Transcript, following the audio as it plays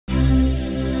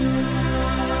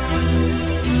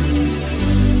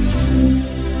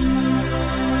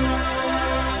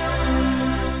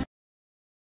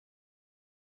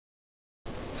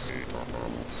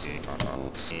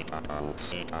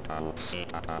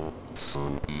Citadel.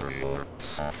 Superior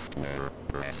software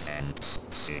presents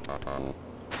Citadel.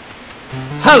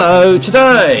 Hello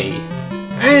today!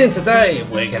 And today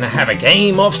we're going to have a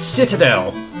game of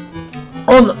Citadel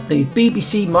on the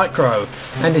BBC Micro,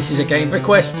 and this is a game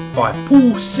request by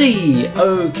Paul C.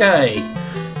 OK.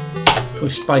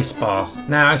 Push spacebar.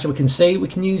 Now, as we can see, we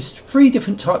can use 3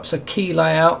 different types of key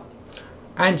layout,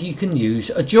 and you can use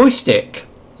a joystick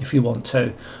if you want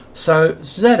to. So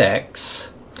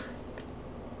ZX,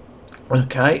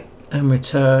 okay, and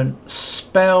return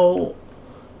spell,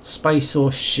 space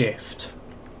or shift.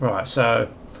 Right, so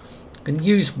I'm going to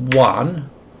use 1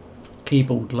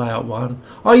 keyboard layout 1.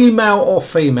 Are you male or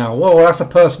female? Well, that's a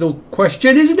personal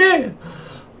question, isn't it?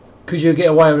 Could you get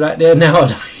away with that there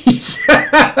nowadays?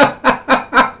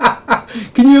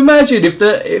 Can you imagine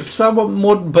if some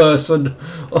modern person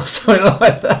or something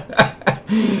like that,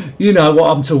 you know what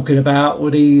I'm talking about,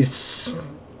 with these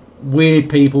weird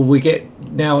people we get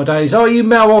nowadays. Are you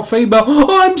male or female?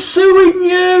 I'm suing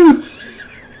you.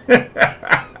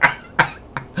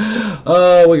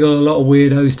 Oh, we got a lot of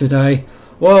weirdos today.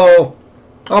 Well,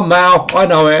 I'm male, I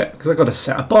know it, because I've got a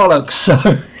set of bollocks, so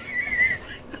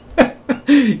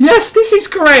yes, this is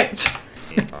correct.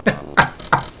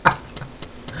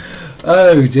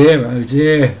 Oh dear, oh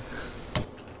dear.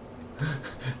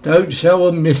 Don't show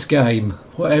them this game,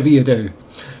 whatever you do.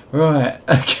 Right,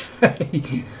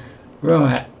 okay.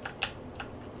 Right.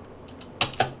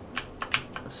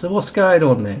 So what's going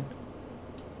on then?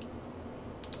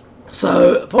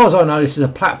 So, as far as I know, this is a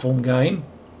platform game.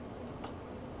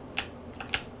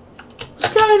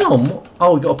 What's going on?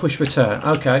 Oh, we've got to push return.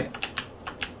 Okay.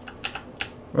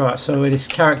 Right, so with this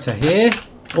character here.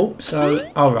 Oh,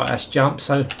 so, oh right, that's jump.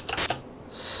 So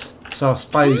I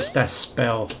suppose that's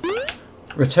spell.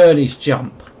 Return is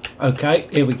jump. Okay,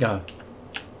 here we go.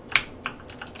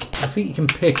 I think you can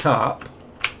pick up.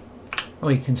 Oh,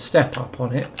 you can step up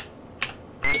on it.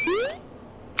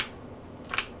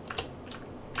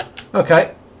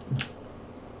 Okay.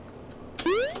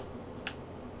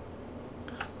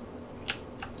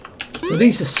 So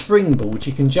these are springboards.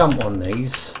 You can jump on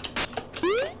these.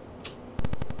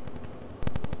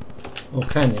 Or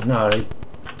can you? No.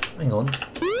 Hang on.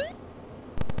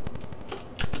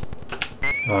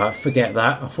 Alright, forget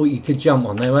that. I thought you could jump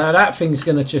on there. Well, that thing's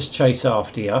going to just chase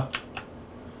after you.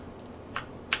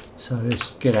 So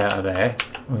let's get out of there.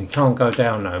 Oh, you can't go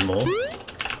down no more.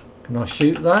 Can I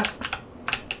shoot that?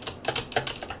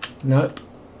 Nope.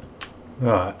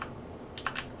 Right.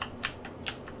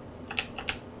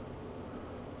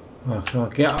 Well, can I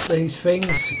get up these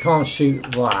things? You can't shoot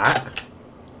that.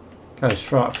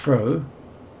 Goes right through.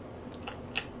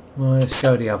 Well, let's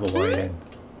go the other way then.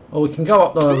 Or we can go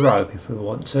up the rope if we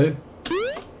want to.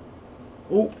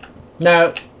 Oh,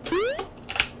 now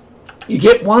you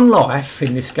get 1 life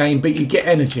in this game, but you get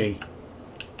energy,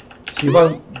 so you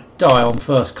won't die on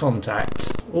first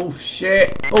contact. Oh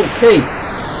shit! Oh, key.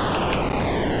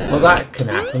 Well, that can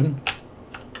happen,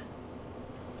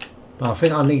 but I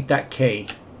think I need that key.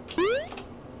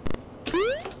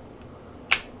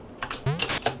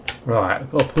 Right,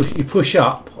 I've got to push. You push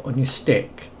up on your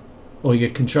stick or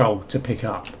your control to pick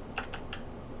up.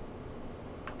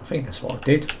 I think that's what I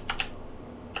did.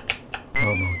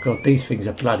 Oh my god, these things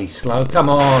are bloody slow. Come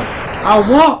on. Oh,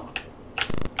 what?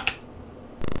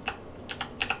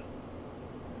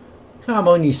 Come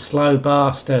on, you slow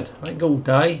bastard. I ain't all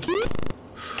day.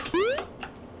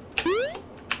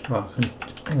 Right,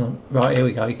 hang on. Right, here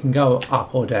we go. You can go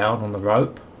up or down on the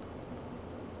rope.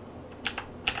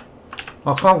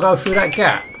 I can't go through that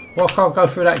gap. Well, I can't go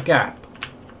through that gap.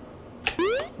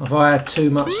 Have I had too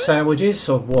much sandwiches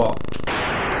or what?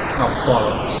 Oh,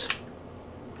 bollocks.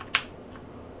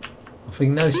 I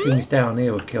think those things down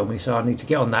here would kill me, so I need to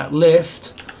get on that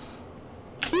lift.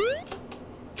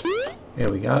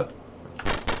 Here we go.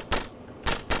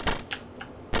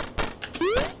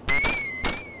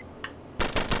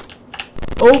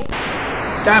 Oh,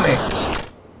 damn it.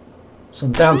 So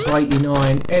I'm down to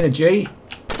 89 energy.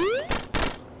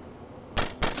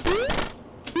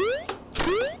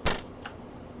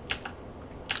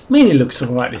 I mean, it looks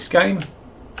alright, this game.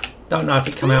 Don't know if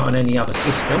it come out on any other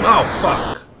system. Oh,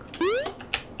 fuck.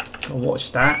 Gotta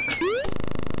watch that.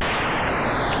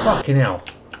 Fucking hell.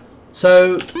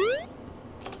 So,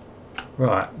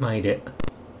 right, made it.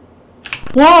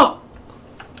 What?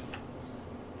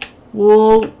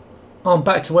 Whoa. I'm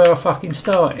back to where I fucking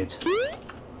started.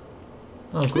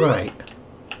 Oh, great.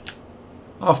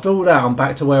 After all that, I'm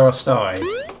back to where I started.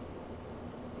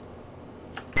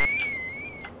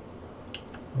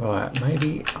 Right,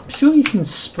 maybe... I'm sure you can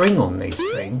spring on these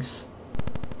things.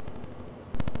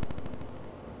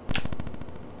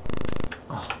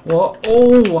 Oh, What?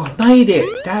 Oh, I made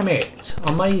it! Damn it!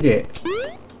 I made it.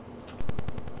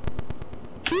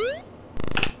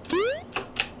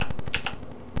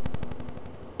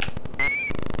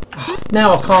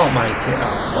 Now I can't make it.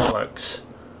 Oh, bollocks.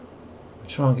 I'll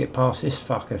try and get past this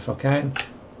fucker if I can.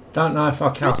 Don't know if I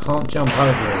can. I can't jump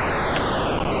over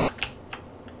him.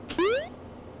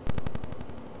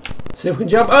 See if we can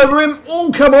jump over him.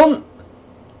 Oh, come on!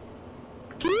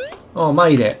 Oh, I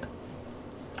made it.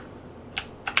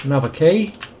 Another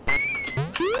key.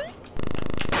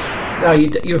 No,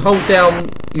 you hold down.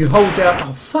 You hold down.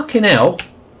 Oh, fucking hell!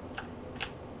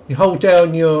 You hold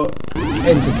down your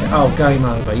enter key. Oh, game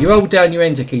over. You hold down your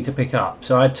enter key to pick up.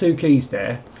 So I had 2 keys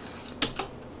there.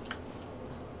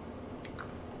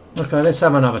 Okay, let's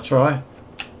have another try.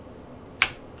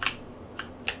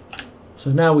 So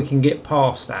now we can get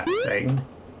past that thing.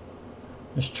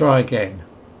 Let's try again.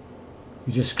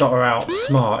 You just got to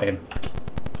outsmart him.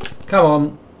 Come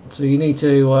on. So you need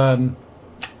to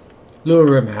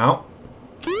lure him out.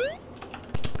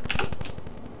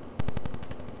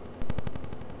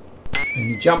 And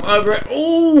you jump over it.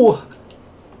 Oh!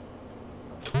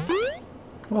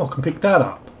 Oh, I can pick that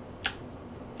up.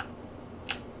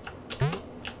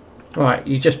 Right,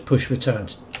 you just push return.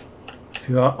 If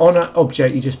you are on an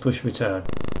object, you just push return.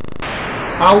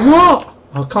 Oh, what?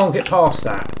 I can't get past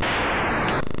that.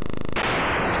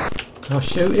 Can I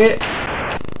shoot it?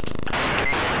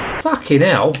 Fucking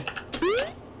hell.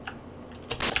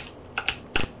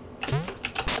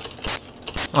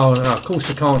 Oh no, of course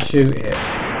I can't shoot it.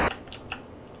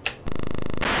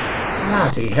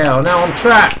 Bloody hell, now I'm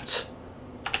trapped.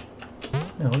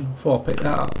 Hang on, before I pick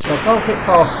that up. So I can't get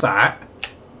past that.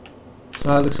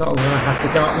 So it looks like I'm going to have to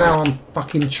go up. Now I'm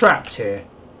fucking trapped here.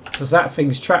 Because that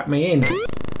thing's trapped me in.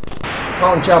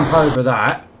 Can't jump over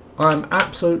that. I'm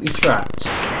absolutely trapped.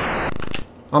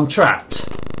 I'm trapped.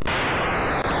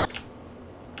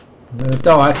 I'm going to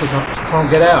die because I can't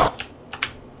get out.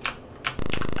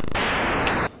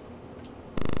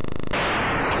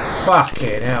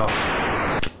 Fucking hell.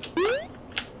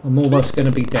 I'm almost going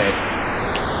to be dead.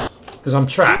 Because I'm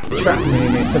trapped. Trapped me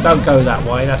in this. So don't go that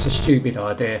way. That's a stupid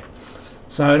idea.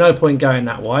 So no point going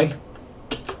that way.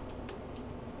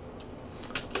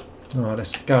 Alright,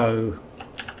 let's go.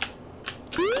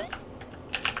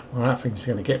 Well, that thing's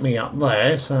going to get me up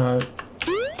there, so...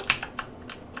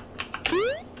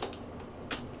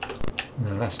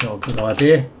 No, that's not a good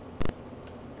idea.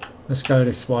 Let's go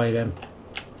this way then.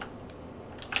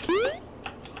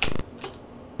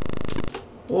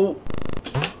 Oh!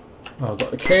 I've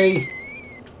got the key.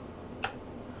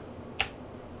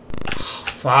 Oh,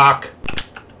 fuck!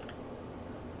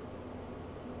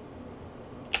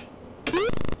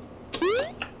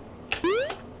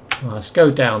 Right, let's go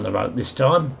down the rope this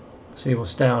time. See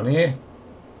what's down here.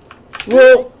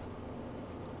 Whoa!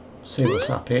 See what's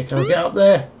up here. Can I get up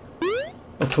there?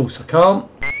 Of course I can't.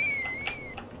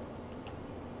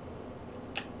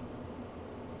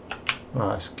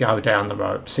 Right, let's go down the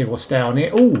rope. See what's down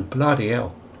here. Oh, bloody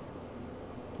hell.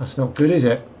 That's not good, is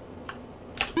it?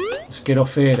 Let's get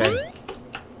off here then.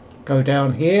 Go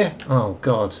down here. Oh,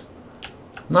 God.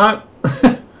 No.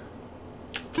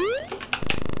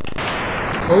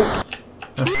 Oh,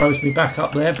 that throws me back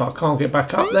up there, but I can't get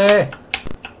back up there.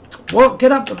 What?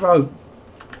 Get up the rope.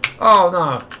 Oh,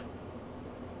 no.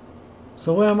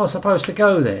 So where am I supposed to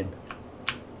go then?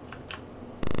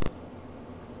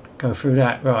 Go through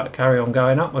that. Right, carry on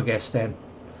going up, I guess, then.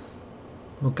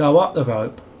 We'll go up the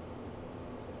rope.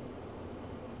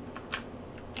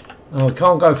 Oh, we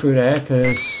can't go through there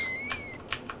because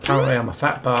apparently I'm a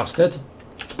fat bastard.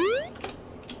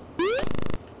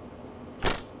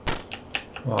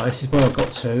 Right, this is where I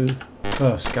got to.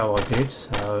 First go I did,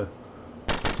 so...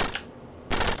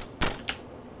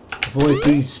 Avoid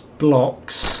these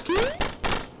blocks.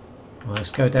 Right,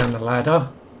 let's go down the ladder.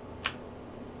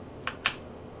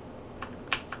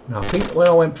 Now, I think when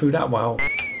I went through that well,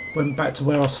 went back to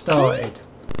where I started.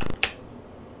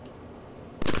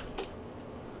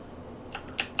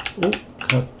 Oh,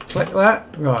 can I collect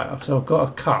that? Right, so I've got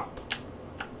a cup.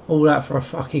 All that for a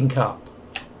fucking cup.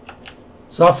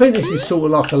 So I think this is sort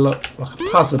of like a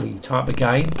puzzly type of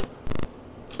game.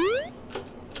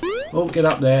 Oh, get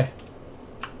up there.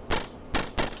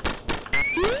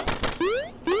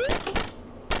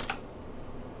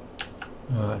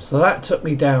 Alright, so that took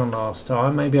me down last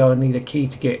time. Maybe I'll need a key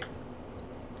to get...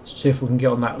 Let's see if we can get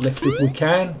on that lift if we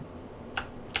can.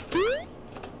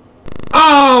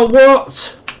 Oh,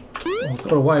 what? Oh, I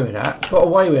got away with that. Got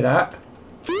away with that.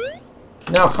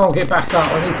 Now I can't get back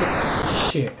up. I need to...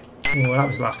 Shit. Oh, that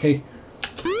was lucky.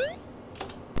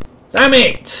 Damn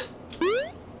it!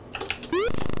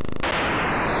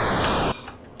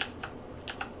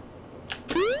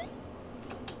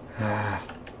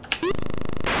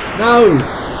 No!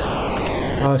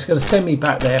 Oh, it's going to send me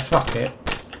back there. Fuck it.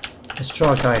 Let's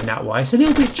try going that way. It's a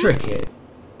little bit tricky.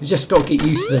 We just got to get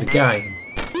used to the game.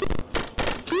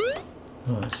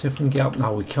 Right, let's see if we can get up.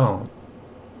 No, we can't.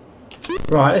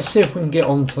 Right, let's see if we can get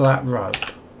onto that rope.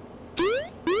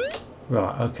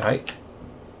 Right, okay.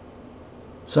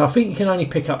 So I think you can only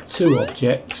pick up 2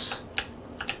 objects.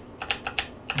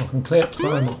 I can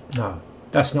climb up. No,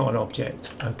 that's not an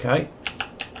object. Okay.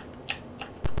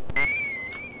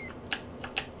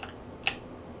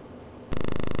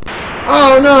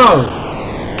 Oh no!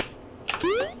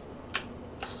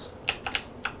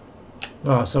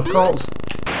 Right, so I can't.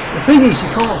 The thing is, you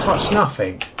can't touch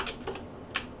nothing.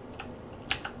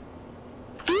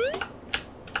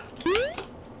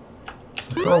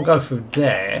 So I can't go through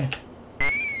there.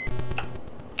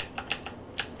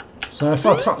 So if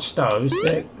I touch those,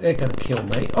 they're going to kill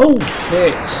me. Oh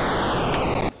shit!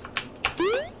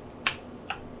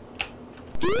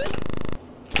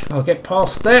 I'll get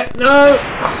past that. No!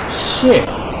 Oh, shit!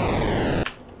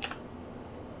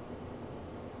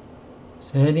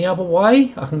 Is there any other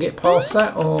way I can get past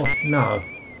that, or no?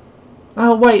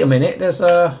 Oh, wait a minute. There's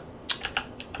a...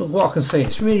 Look what I can see.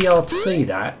 It's really hard to see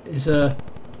that. There's a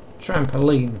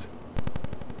trampoline.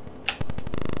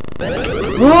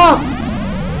 What?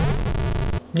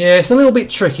 Yeah, it's a little bit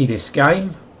tricky, this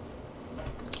game.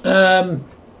 But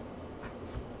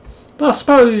I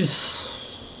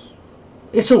suppose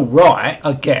it's alright,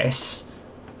 I guess.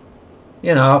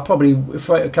 You know, I probably, if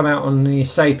it had come out on the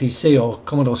say PC or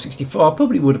Commodore 64, I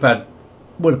probably would have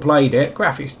played it.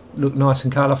 Graphics look nice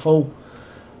and colourful.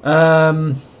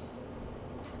 I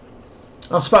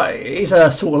suppose it's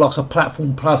a sort of like a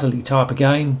platform puzzly type of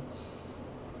game.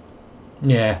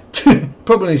 Yeah.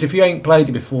 Problem is, if you ain't played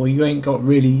it before, you ain't got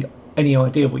really any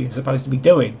idea what you're supposed to be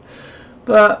doing.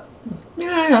 But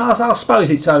yeah, I suppose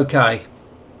it's okay.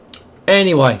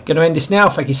 Anyway, going to end this now.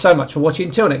 Thank you so much for watching.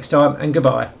 Until next time, and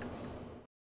goodbye.